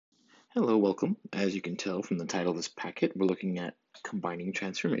Hello, welcome. As you can tell from the title of this packet, we're looking at combining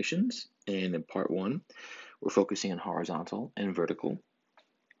transformations. And in part one, we're focusing on horizontal and vertical.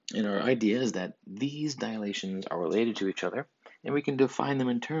 And our idea is that these dilations are related to each other, and we can define them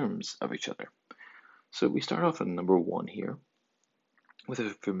in terms of each other. So we start off at number one here with a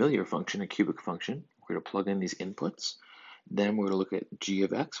familiar function, a cubic function. We're going to plug in these inputs. Then we're going to look at g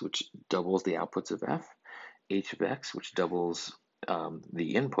of x, which doubles the outputs of f, h of x, which doubles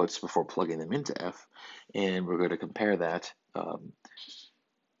the inputs before plugging them into f, and we're going to compare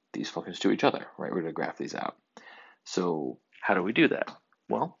these functions to each other, right? We're going to graph these out. So how do we do that?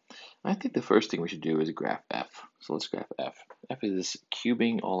 Well, I think the first thing we should do is graph f. So let's graph f. F is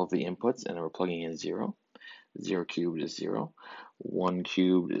cubing all of the inputs, and then we're plugging in 0. 0 cubed is 0. 1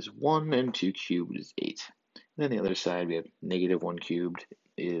 cubed is 1, and 2 cubed is 8. And then the other side, we have negative 1 cubed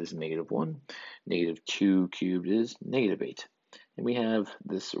is negative 1. Negative 2 cubed is negative 8. And we have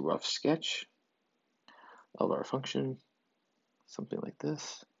this rough sketch of our function, something like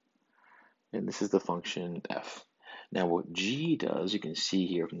this. And this is the function f. Now what g does, you can see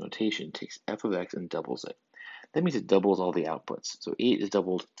here from notation, takes f of x and doubles it. That means it doubles all the outputs. So 8 is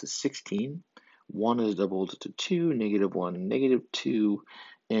doubled to 16, 1 is doubled to 2, negative 1, negative 2,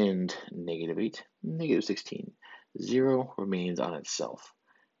 and negative 8, negative 16. 0 remains on itself.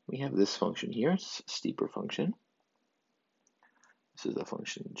 We have this function here, it's a steeper function. This is the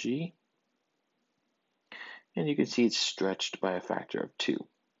function g. And you can see it's stretched by a factor of 2.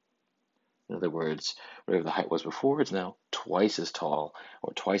 In other words, whatever the height was before, it's now twice as tall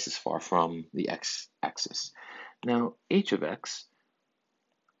or twice as far from the x-axis. Now, h of x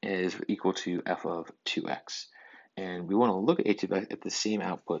is equal to f of 2x. And we want to look at h of x at the same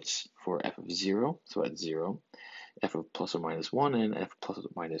outputs for f of 0, so at 0, f of plus or minus 1, and f plus or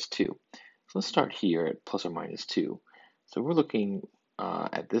minus 2. So let's start here at plus or minus 2. So we're looking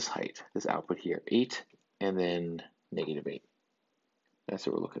at this height, this output here, 8, and then negative 8. That's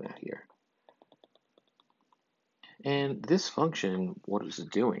what we're looking at here. And this function, what is it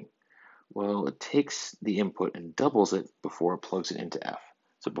doing? Well, it takes the input and doubles it before it plugs it into f.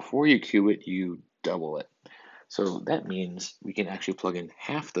 So before you cube it, you double it. So that means we can actually plug in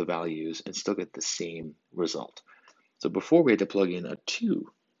half the values and still get the same result. So before we had to plug in a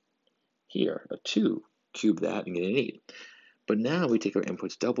 2 here, a 2, cube that and get an 8. But now we take our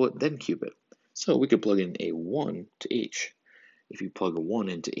inputs, double it, then cube it. So we could plug in a 1 to h. If you plug a 1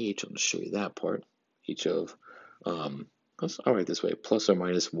 into h, I'll just show you that part. H of, I'll write this way, plus or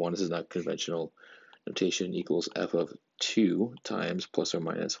minus 1, this is not conventional notation, equals f of 2 times plus or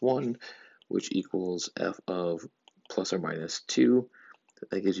minus 1, which equals f of plus or minus 2.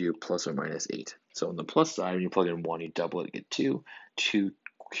 That gives you plus or minus 8. So on the plus side, when you plug in 1, you double it, you get 2. 2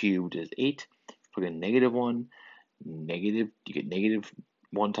 cubed is 8. Plug in negative 1, negative, you get negative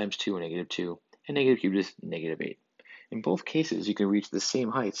 1 times 2 or negative 2, and negative cubed is negative 8. In both cases, you can reach the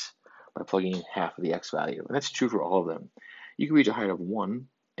same heights by plugging in half of the x value, and that's true for all of them. You can reach a height of 1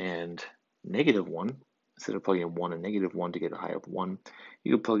 and negative 1. Instead of plugging in 1 and negative 1 to get a height of 1,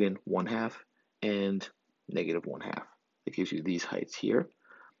 you can plug in 1 half and negative 1 half. It gives you these heights here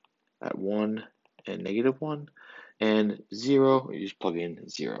at 1 and negative 1, and 0, you just plug in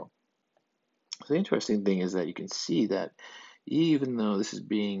 0. So the interesting thing is that you can see that even though this is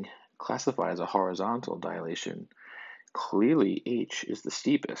being classified as a horizontal dilation, clearly h is the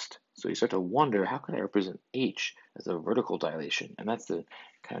steepest. So you start to wonder, how can I represent h as a vertical dilation? And that's the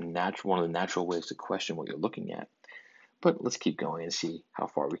kind of natural, one of the natural ways to question what you're looking at. But let's keep going and see how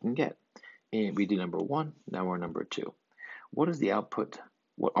far we can get. And we did number 1, now we're number 2. What is the output?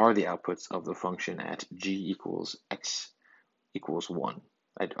 What are the outputs of the function at g equals x equals 1?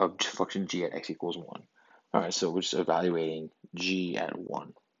 Of function g at x equals 1. All right, so we're just evaluating g at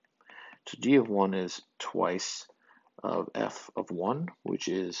 1. So g of 1 is twice of f of 1, which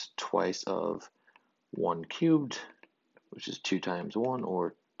is twice of 1 cubed, which is 2 times 1,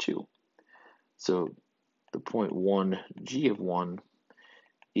 or 2. So the point 1 g of 1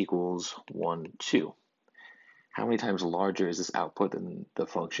 equals 1, 2. How many times larger is this output than the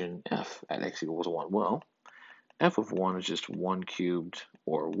function f at x equals 1? Well, f of 1 is just 1 cubed,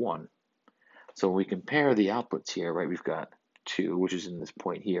 or 1. So when we compare the outputs here, right, we've got 2, which is in this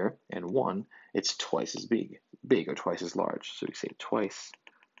point here, and 1, it's twice as big or twice as large. So we say twice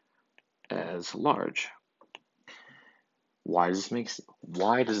as large. Why does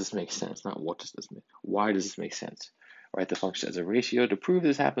this make sense? Not what does this make. Why does this make sense? Write the function as a ratio to prove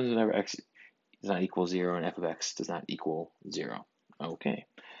this happens whenever x does not equal 0 and f of x does not equal 0. Okay,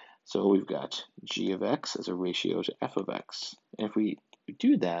 so we've got g of x as a ratio to f of x. And if we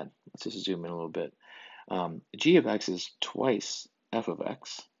do that, let's just zoom in a little bit. G of x is twice f of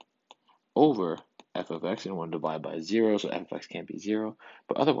x. over f of x, and I want to divide by 0, so f of x can't be 0,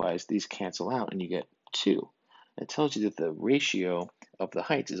 but otherwise these cancel out and you get 2. It tells you that the ratio of the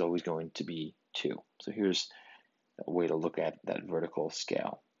heights is always going to be 2. So here's a way to look at that vertical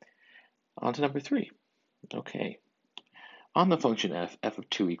scale. On to number 3. Okay. On the function f of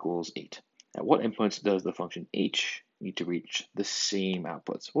 2 equals 8. At what inputs does the function h need to reach the same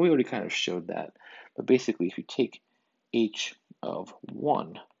outputs? Well, we already kind of showed that, but basically if you take h of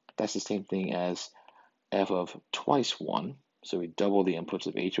 1, that's the same thing as f of twice 1, so we double the inputs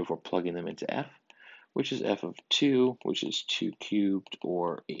of h before plugging them into f, which is f of 2, which is 2 cubed,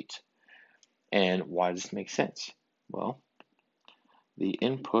 or 8. And why does this make sense? Well, the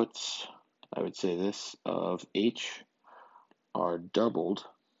inputs, I would say this, of h are doubled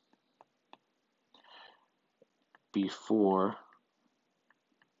before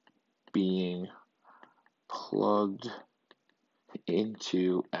being plugged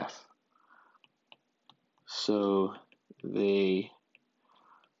into f. So they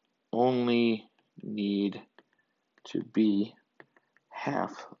only need to be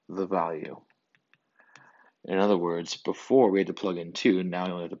half the value. In other words, before we had to plug in 2, now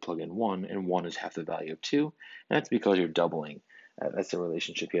we only have to plug in 1, and 1 is half the value of 2, and that's because you're doubling. That's the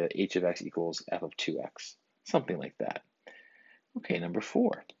relationship here, h of x equals f of 2x, something like that. Okay, number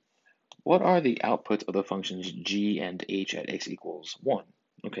 4. What are the outputs of the functions g and h at x equals 1?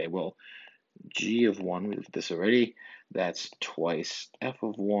 Okay, well, g of 1, we did this already, that's twice f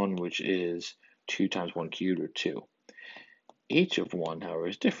of 1, which is 2 times 1 cubed, or 2. H of 1, however,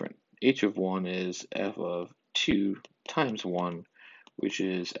 is different. H of 1 is f of 2 times 1, which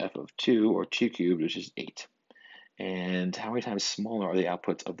is f of 2, or 2 cubed, which is 8. And how many times smaller are the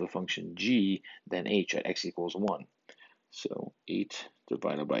outputs of the function g than h at x equals 1? So 8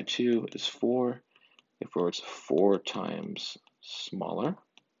 divided by 2 is 4. Therefore, it's 4 times smaller.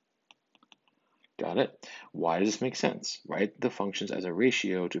 Got it? Why does this make sense? Write the functions as a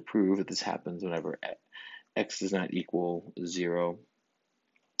ratio to prove that this happens whenever x does not equal 0.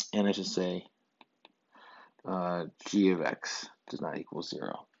 And I should say g of x does not equal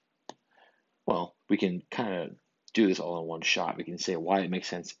 0. Well, we can kind of do this all in one shot. We can say why it makes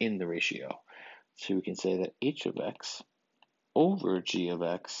sense in the ratio. So we can say that h of x over g of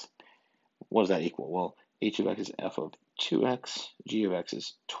x, what does that equal? Well, h of x is f of 2x, g of x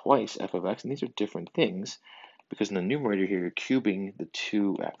is twice f of x, and these are different things because in the numerator here, you're cubing the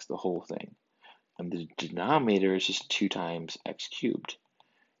 2x, the whole thing. And the denominator is just 2 times x cubed.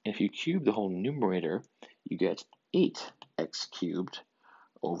 And if you cube the whole numerator, you get 8x cubed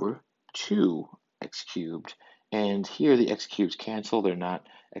over 2x cubed. And here the x cubes cancel, they're not,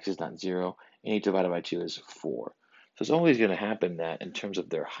 x is not 0, and 8 divided by 2 is 4. So it's always going to happen that in terms of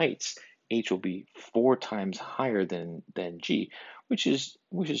their heights, h will be 4 times higher than g, which is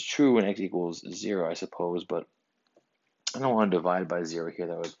true when x equals 0, I suppose, but I don't want to divide by 0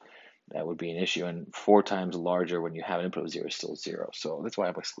 here. That would be an issue, and 4 times larger when you have an input of 0 is still 0. So that's why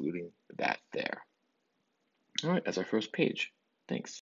I'm excluding that there. All right, that's our first page. Thanks.